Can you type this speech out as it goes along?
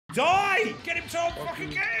Die! Get him, Tom! Fucking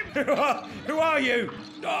get him! Who are you?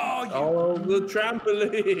 Oh, the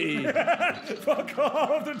trampoline! Fuck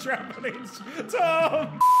off the trampolines!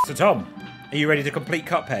 Tom! So, Tom, are you ready to complete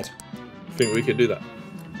Cuphead? Think we can do that?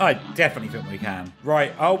 I definitely think we can.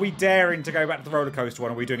 Right, are we daring to go back to the roller coaster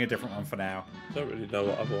one, or are we doing a different one for now? Don't really know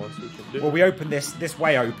what other ones we can do. Well, we opened this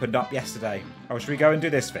way opened up yesterday. Oh, should we go and do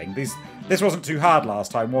this thing? This wasn't too hard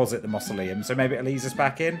last time, was it, the mausoleum? So maybe it'll ease us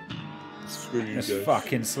back in? Screw you, Let's ghost.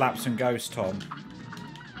 fucking slap some ghosts, Tom.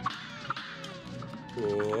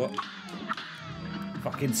 Oh.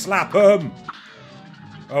 Fucking slap them!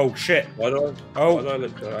 Oh, shit. Why do I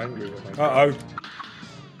look so angry when I Uh-oh.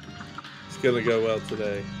 It's gonna go well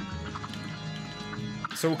today.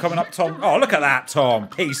 It's all coming up, Tom. Oh, look at that, Tom.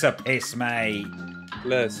 Piece of piss, mate.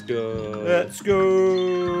 Let's go. Let's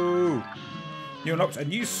go. You unlocked a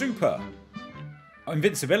new super.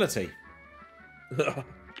 Invincibility.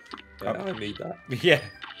 I need that. Yeah.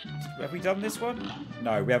 Have we done this one?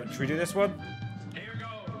 No, we haven't. Should we do this one?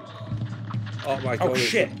 Oh my god. Oh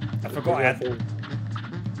shit! I forgot I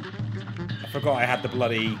had the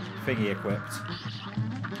bloody thingy equipped.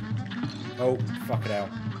 Oh, fuck it out.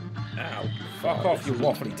 Ow. Fuck off, you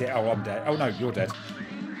waffly dick. Oh, I'm dead. Oh no, you're dead.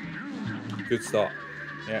 Good start.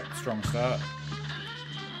 Yeah, strong start.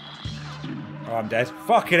 Oh, I'm dead.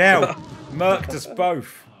 Fucking hell! Murked us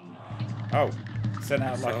both. Oh, sent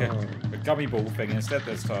out like a gummy ball thing instead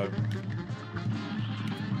this time.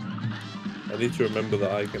 I need to remember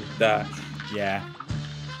that I can dash. Yeah.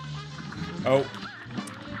 Oh.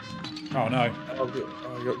 Oh no.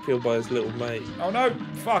 I got killed by his little mate. Oh no!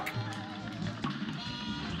 Fuck!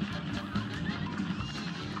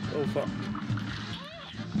 Oh fuck.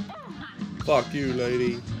 Fuck you,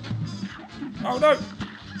 lady. Oh no!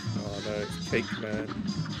 Oh no, it's Cake Man.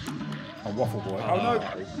 Oh, waffle boy. Oh no!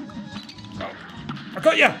 Oh. I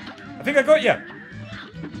got you! I think I got you!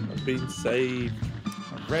 I've been saved.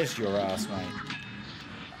 Res your ass, mate.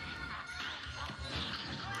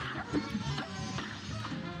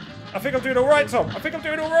 I think I'm doing alright, Tom. I think I'm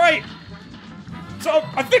doing alright! Tom,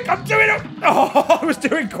 I think I'm doing it! Oh, I was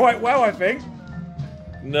doing quite well, I think.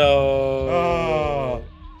 No. Oh.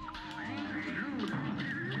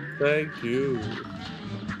 Thank you.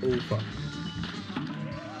 Oh fuck.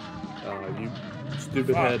 Ah, you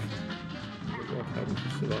stupid Fuck. head. What happened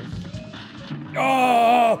to us?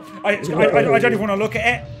 Oh! I don't even want to look at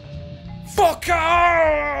it.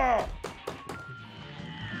 Fucker!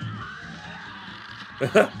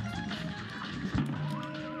 Ah,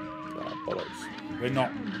 bollocks. We're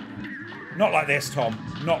not like this, Tom.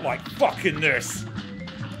 Not like fucking this.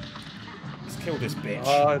 Let's kill this bitch.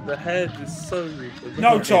 Ah, the head is so.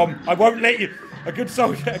 No, Tom, I won't let you. A good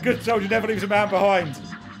soldier never leaves a man behind.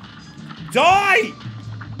 Die!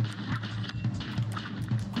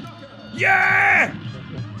 Yeah!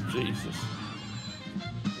 Jesus.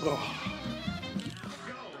 Oh.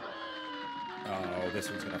 Oh, this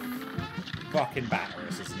one's gonna fucking batter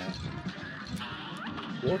us, isn't it?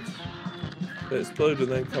 What? They explode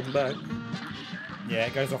and then come back. Yeah,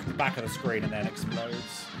 it goes off the back of the screen and then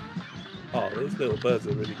explodes. Oh, these little birds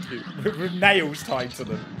are really cute. With nails tied to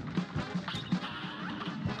them.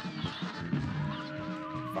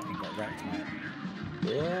 Fucking got wrecked, mate.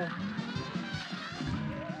 Yeah.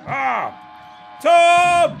 Ah!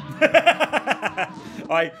 Tom!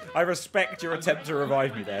 I respect your attempt to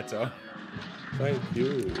revive me there, Tom. Thank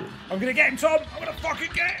you. I'm gonna get him, Tom! I'm gonna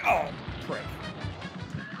fucking get him! Oh, prick.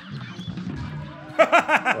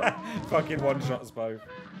 Fucking one-shot us both.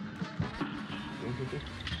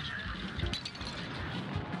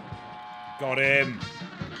 Got him!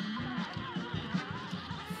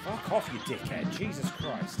 Fuck off, you dickhead. Jesus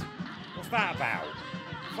Christ. What's that about?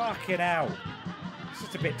 Fucking hell. It's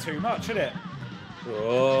just a bit too much, isn't it?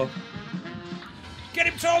 Oh. Get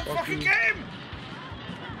him, Tom! Fucking get him!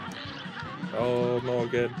 Oh, no,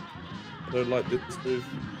 again. I don't like this move.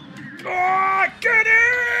 Oh, get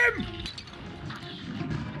him!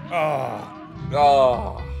 Oh.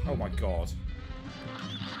 Oh. Oh my god.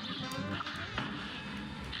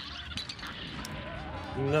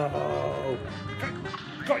 No.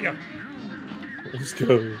 Got you! Let's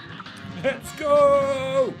go. Let's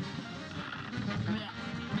go!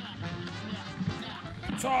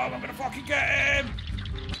 Tom, I'm gonna fucking get him!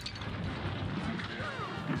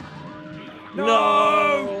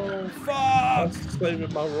 No! Fuck! I'm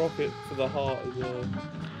saving my rocket for the heart as well.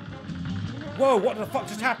 Whoa, what the fuck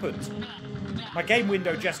just happened? My game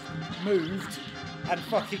window just moved and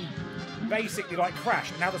fucking basically like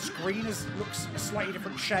crashed. Now the screen looks a slightly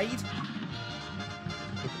different shade.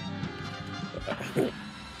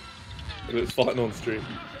 It looks fine on stream.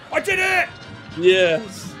 I did it!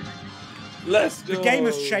 Yes! Let's go. The game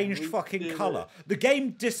has changed fucking colour. The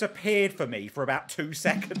game disappeared for me for about 2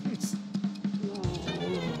 seconds.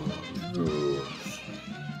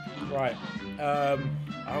 Right. Oh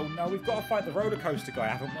no, we've got to fight the roller coaster guy,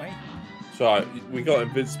 haven't we? That's right. We got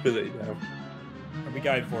invincibility now. Are we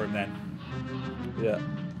going for him then? Yeah.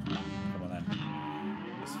 Come on then.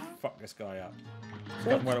 Let's fuck this guy up. It's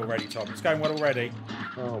going well already, Tom. It's going well already.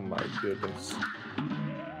 Oh my goodness.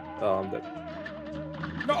 Oh, I'm dead.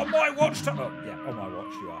 Not on my watch, Tom. Oh, yeah, on my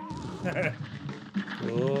watch you are.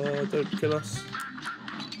 Oh, don't kill us.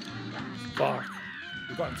 Fuck.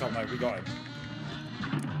 We got him, Tom, though. We got him.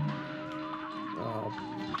 Oh,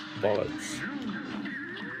 bollocks.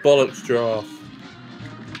 Bollocks giraffe.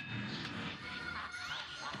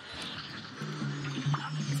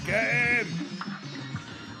 Get him!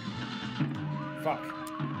 Fuck.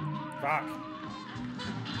 Fuck.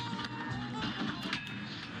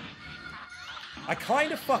 I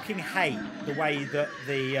kind of fucking hate the way that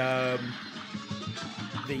the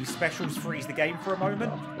specials freeze the game for a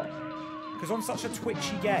moment. Because on such a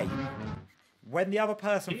twitchy game, when the other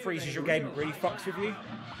person freezes your game, it really fucks with you.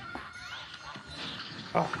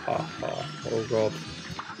 Ha ha ha. Oh god.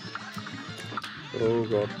 Oh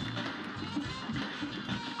god.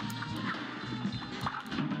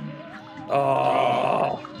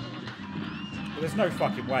 Oh. Well, there's no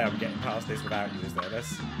fucking way I'm getting past this without you, is there?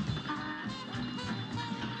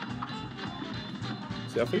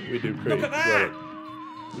 See, I think we do pretty Look at that!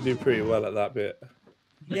 well. We do pretty well at that bit.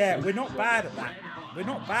 Yeah, we're not bad at that. We're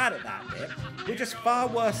not bad at that bit. We're just far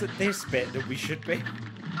worse at this bit than we should be.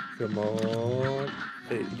 Come on.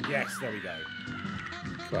 Yes, there we go.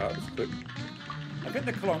 That was quick. I think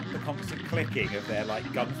the constant clicking of their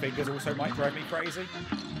like gun fingers also might drive me crazy.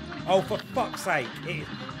 Oh, for fuck's sake! It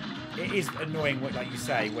is annoying, what, like you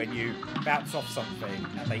say, when you bounce off something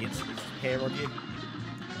and they instantly appear on you.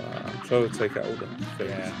 I'm trying to take out all the things.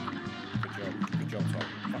 Yeah. Good job, Tom.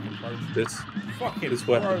 Fucking pro. This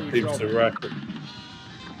weapon seems to wreck him.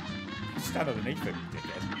 Stand underneath him,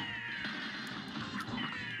 dickhead.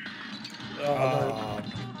 Oh,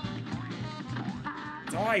 no.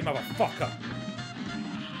 Die, motherfucker!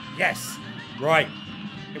 Yes! Right.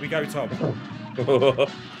 Here we go, Tom.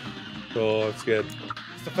 Oh, I'm scared.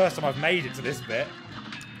 It's the first time I've made it to this bit.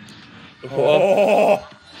 Oh!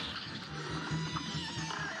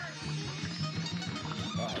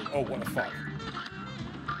 Oh, what the fuck?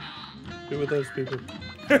 Who are those people?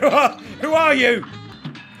 Who are you?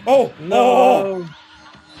 Oh! No! Oh!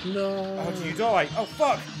 No! How do you die? Oh,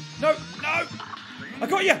 fuck! No! No! I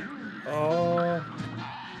got you! Oh!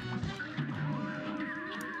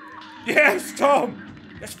 Yes, Tom!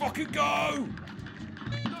 Let's fucking go!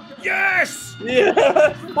 Yes!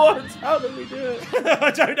 Yeah! What? How did we do it?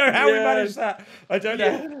 I don't know how we managed that. I don't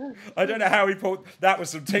know. I don't know how we pulled. That was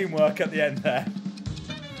some teamwork at the end there.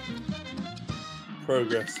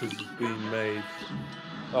 Progress has been made.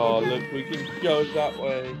 Oh, look, we can go that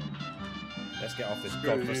way. Let's get off this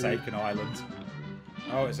godforsaken island.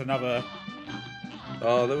 Oh, it's another.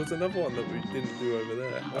 Oh, there was another one that we didn't do over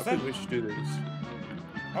there. I think we should do these.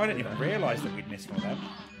 Oh, I didn't even realise that we'd missed one of them.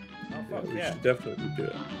 Oh, fuck, We should definitely do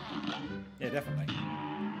it. Yeah, definitely.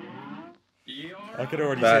 I could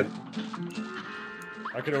already see.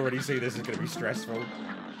 I could already see this is going to be stressful.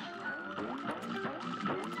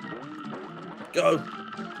 Go!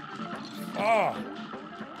 Oh!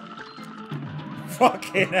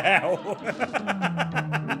 Fucking hell!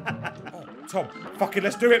 Oh, Tom, fucking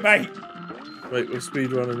let's do it, mate! Wait, we're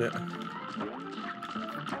speedrunning it.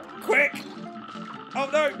 Quick! Oh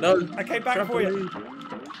no! No! I came back for you.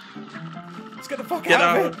 Let's get the fuck Get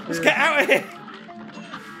out of out here! of Let's here. get out of here!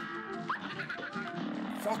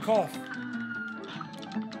 Fuck off!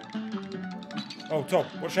 Oh, Tom,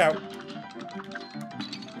 watch out!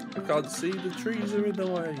 I can't see, the trees are in the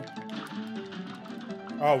way.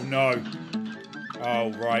 Oh no!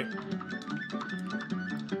 Oh right.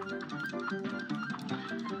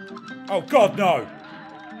 Oh god, no!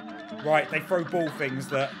 Right, they throw ball things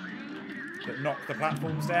that knock the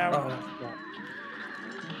platforms down. Oh,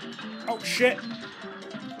 Oh shit!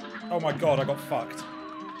 Oh my god, I got fucked.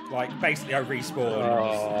 Like, basically I respawned.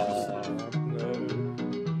 oh no.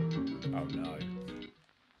 Oh no.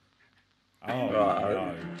 Oh Right.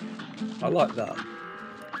 no. I like that.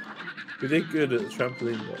 We did good at the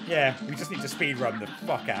trampoline bit. Yeah, we just need to speedrun the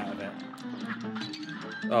fuck out of it.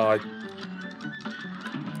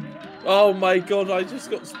 Oh my god, I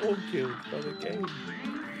just got spawn killed by the game.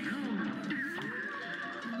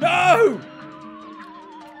 No!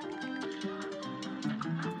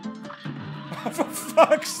 Oh, for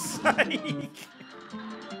fuck's sake!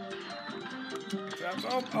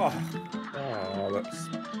 Tom. Oh. Oh, that's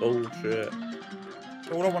bullshit.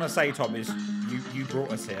 All I want to say, Tom, is you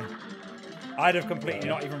brought us here. I'd have completely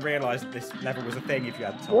not even realised that this level was a thing if you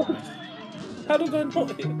hadn't told me. How did I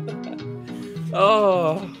not hit that?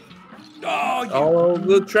 Oh. Oh,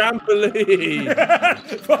 the trampoline!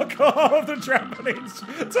 Fuck off, the trampolines!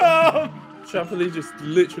 Tom! Trampoline just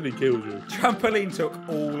literally killed you. Trampoline took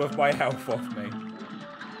all of my health off me.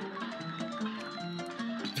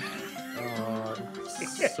 Oh,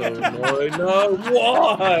 so annoying. No,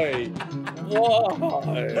 why?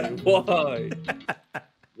 Why?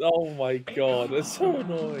 Oh my god, it's so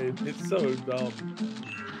annoying. It's so dumb.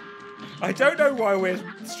 I don't know why we're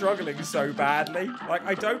struggling so badly. Like,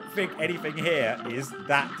 I don't think anything here is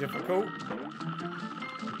that difficult.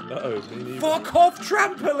 No, me neither. Fuck off,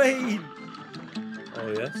 trampoline! Oh,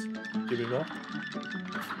 yes? Give me more.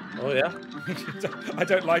 Oh, yeah? I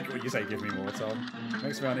don't like it when you say give me more, Tom.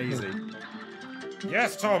 Makes me uneasy.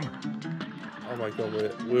 Yes, Tom! Oh my god,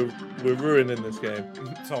 we're ruining this game.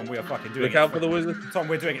 Tom, we are fucking doing it. Look out for the wizard. Tom,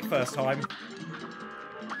 we're doing it first time.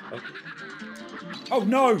 Okay. Oh,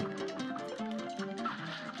 no!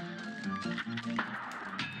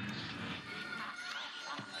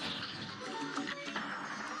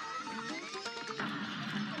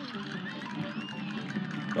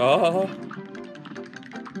 Oh.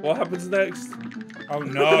 What happens next? Oh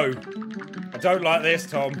no! I don't like this,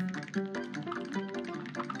 Tom.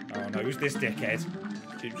 Oh no, who's this dickhead?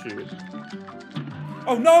 Keep shooting.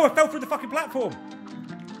 Oh no, I fell through the fucking platform!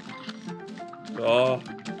 Oh.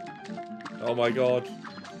 Oh my god.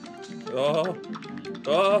 Oh.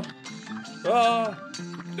 Oh. Oh.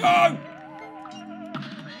 No!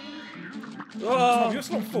 Oh. Tom, you're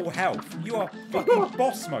still on full health. You are fucking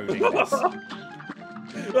boss moding this.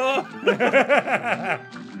 Oh.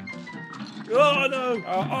 Oh no!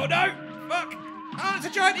 Oh no! Fuck! Oh, it's a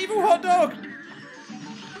giant evil hot dog!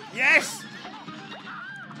 Yes!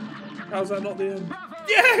 How's that not the end?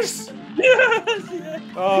 Yes! Yes! Yes!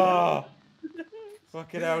 Oh!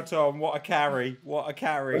 Fucking hell, Tom. What a carry. What a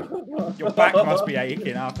carry. Your back must be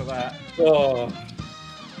aching after that. Oh.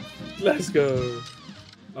 Let's go.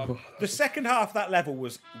 The second half of that level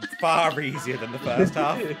was far easier than the first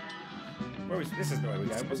half. Where was this? Is the way we're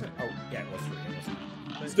going, was it? Oh, yeah, it was.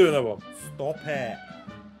 Let's do another one. Stop it.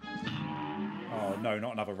 Oh, no,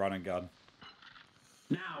 not another run and gun.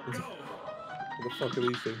 Now go. What the fuck are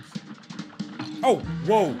these things? Oh,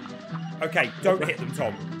 whoa. Okay, don't hit them,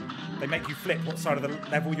 Tom. They make you flip what side of the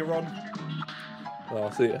level you're on. Oh,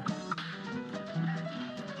 I see it.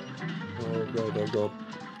 Oh god, oh god.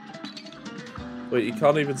 Wait, you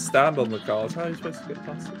can't even stand on the cars. How are you supposed to get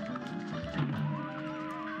past it?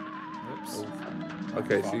 Oops. Oh.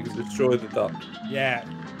 Okay, so you can destroy the duck. Yeah.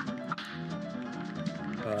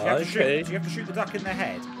 Do you have to shoot the duck in the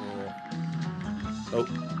head? Or... Oh.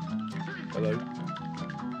 Hello.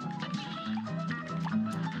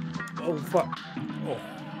 Oh, fuck. Oh.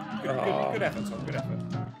 Good effort, Tom. Good effort.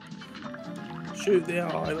 Shoot the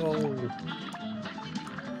eyeball.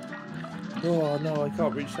 Oh, no, I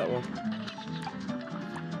can't reach that one.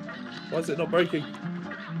 Why is it not breaking?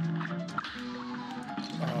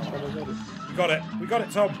 Oh, my god. we got it. We got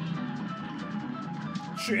it, Tom.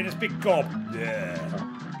 Shooting this big gob. Yeah.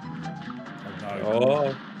 Oh, no.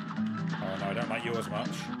 Oh. Oh, no, I don't like yours much.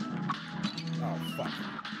 Oh, fuck.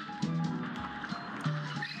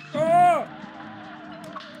 Oh!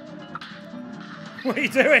 What are you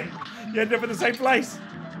doing? You end up in the same place.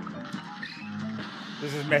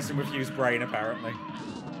 This is messing with Hugh's brain, apparently.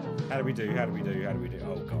 How do we do? How do we do? How do we do?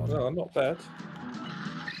 Oh, God. No, not bad.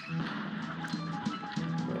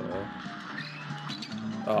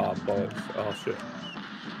 Oh, bollocks. Oh, shit.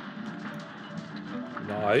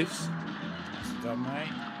 Nice. That's done,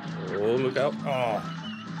 mate. Oh, look out. Oh.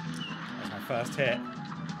 That's my first hit.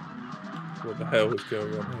 What the hell is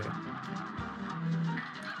going on here?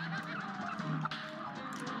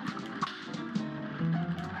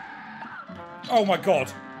 Oh, my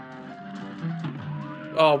God.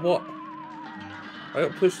 Oh, what? I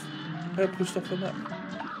got pushed off on that.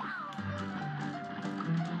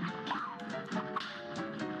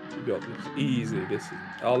 You got this. Easy, this is...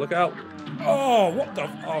 Oh, look out. Oh, what the...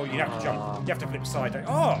 Oh, you have to jump. You have to flip side.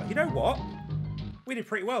 Oh, you know what? We did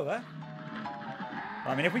pretty well there.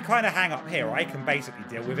 I mean, if we kind of hang up here, I can basically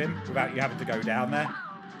deal with him without you having to go down there.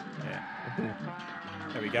 Yeah.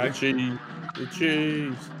 There we go. The cheese. The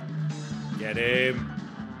cheese. Get him.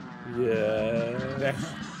 Yeah. There.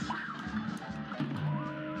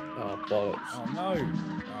 Oh, bollocks. Oh, no.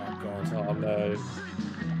 Oh, God. Oh, no.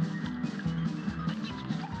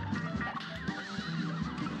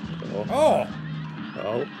 Oh. Oh!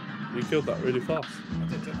 Oh. You killed that really fast. I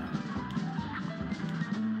did, didn't I?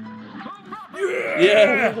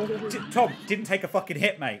 Yeah. Tom, didn't take a fucking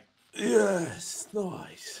hit, mate. Yes.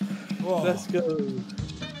 Nice. Whoa. Let's go.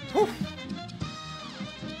 Whew.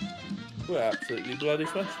 We're absolutely bloody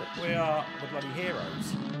smashed it. We are the bloody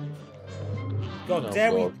heroes. God, Oh,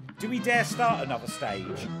 dare God. we? Do we dare start another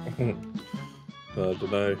stage? I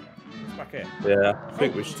don't know. What's back here? Yeah, I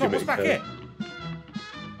think we should Tom, give what's it a back go. here?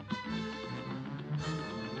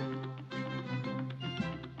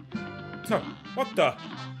 Tom, what the?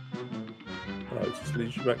 Oh, it just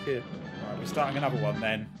leads you back here. Right, we're starting another one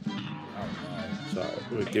then. Oh no. So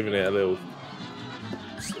we're giving it a little.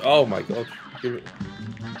 Oh my god! Give it.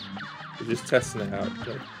 We're just testing it out.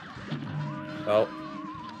 Okay. Oh,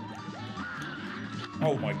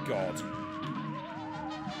 Oh my god.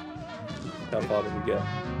 how far did we get?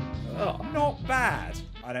 Oh, Not bad,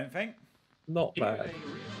 I don't think. not bad.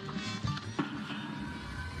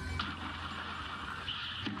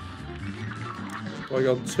 Oh my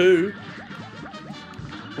god, 2.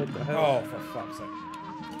 What the hell? Oh, for fuck's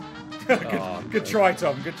sake. good, Oh, good no. try,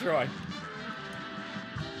 Tom. Good try.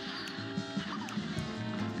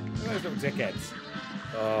 Those little dickheads.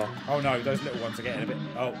 Oh, Oh no, those little ones are getting a bit.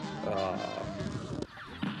 Oh. oh.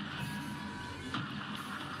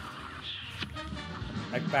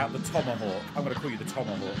 About the tomahawk. I'm going to call you the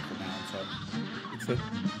tomahawk from now on, Tom. It's going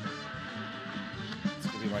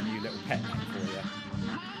to be my new little pet name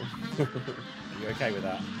for you. Are you okay with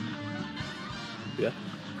that? Yeah.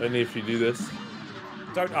 Only if you do this.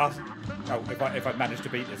 Don't ask. Oh, if I manage to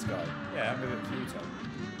beat this guy. Yeah, I'm with it for you, Tom.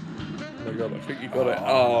 Oh my god, I think you got it.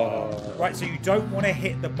 Oh. Right, so you don't want to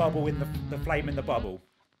hit the bubble in the flame in the bubble.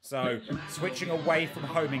 So switching away from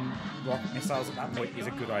homing rock missiles at that point is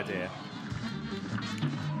a good idea.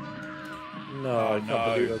 No, I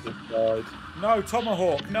can't believe I just died. No,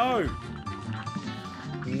 tomahawk, no.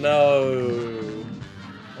 No.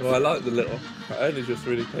 Well, I like the little. I only just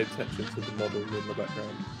really paid attention to the model in the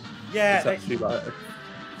background. Yeah, It's actually like.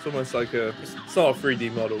 It's almost like a. It's not a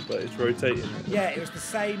 3D model, but it's rotating. yeah, it was the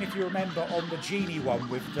same if you remember on the genie one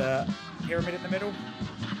with the pyramid in the middle.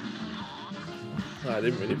 No, I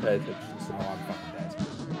didn't really pay attention to Oh, that. I'm fucking dead.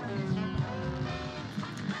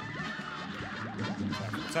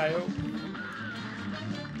 Tail.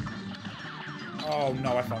 Oh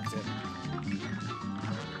no, I fucked it.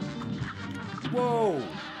 Whoa!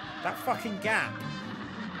 That fucking gap.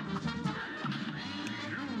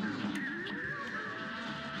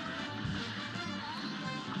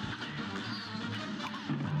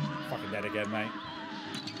 Fucking dead again, mate.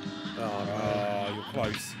 Oh, no. Oh, you're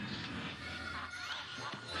close.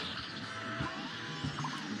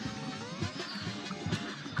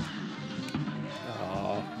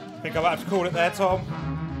 Oh. I think I might have to call it there, Tom.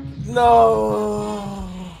 No.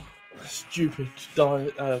 Stupid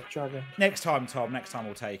dragon. Next time, Tom. Next time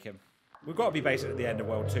we'll take him. We've got to be basically at the end of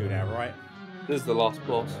World 2 now, right? This is the last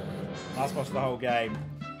boss. Last boss of the whole game.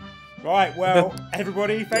 Right, well,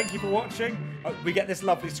 everybody, thank you for watching. We get this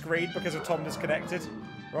lovely screen because of Tom disconnected.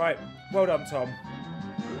 Right, well done, Tom.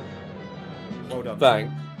 Well done.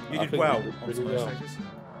 Thanks. You I did think well we did on pretty some of those well. stages.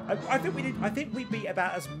 I think we did. I think we beat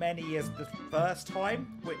about as many as the first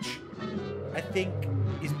time, which I think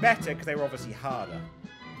is better because they were obviously harder.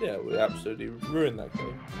 Yeah, we absolutely ruined that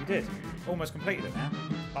game. We did. Almost completed it now.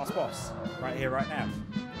 Last boss. Right here, right now.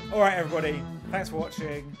 Alright, everybody. Thanks for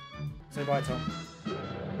watching. Say bye, Tom.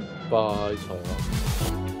 Bye, Tom.